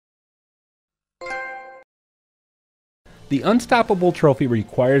The Unstoppable trophy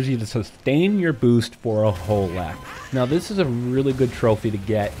requires you to sustain your boost for a whole lap. Now this is a really good trophy to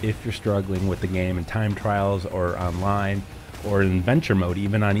get if you're struggling with the game in time trials or online or in adventure mode,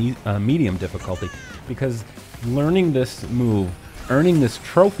 even on medium difficulty, because learning this move, earning this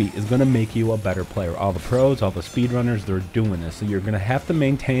trophy is going to make you a better player. All the pros, all the speedrunners, they're doing this, so you're going to have to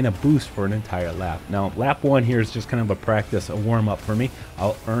maintain a boost for an entire lap. Now lap 1 here is just kind of a practice, a warm-up for me.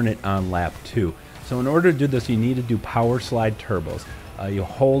 I'll earn it on lap 2. So in order to do this, you need to do power slide turbos. You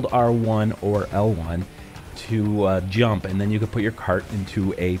hold R1 or L1 to jump, and then you can put your cart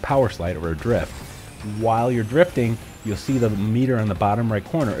into a power slide or a drift. While you're drifting, you'll see the meter on the bottom right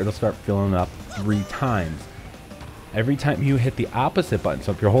corner. It'll start filling up 3 times. Every time you hit the opposite button,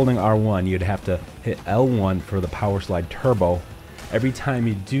 so if you're holding R1, you'd have to hit L1 for the power slide turbo. Every time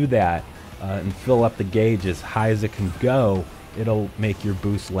you do that and fill up the gauge as high as it can go, it'll make your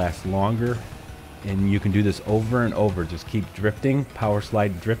boost last longer. And you can do this over and over. Just keep drifting, power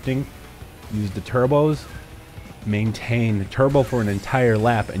slide drifting, use the turbos, maintain the turbo for an entire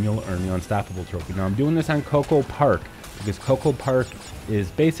lap, and you'll earn the Unstoppable trophy. Now I'm doing this on Coco Park because Coco Park is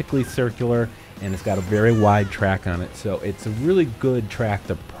basically circular and it's got a very wide track on it, so it's a really good track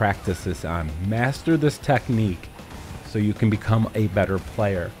to practice this on. Master this technique so you can become a better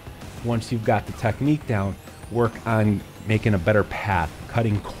player. Once you've got the technique down, work on making a better path,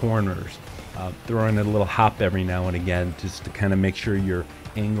 cutting corners, throwing a little hop every now and again just to kind of make sure you're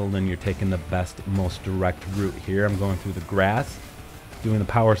angled and you're taking the best, most direct route. Here I'm going through the grass. Doing the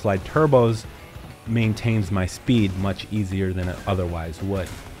power slide turbos maintains my speed much easier than it otherwise would.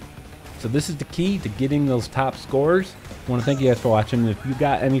 So this is the key to getting those top scores. I want to thank you guys for watching. If you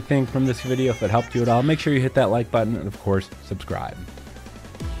got anything from this video, if it helped you at all, make sure you hit that like button and of course subscribe.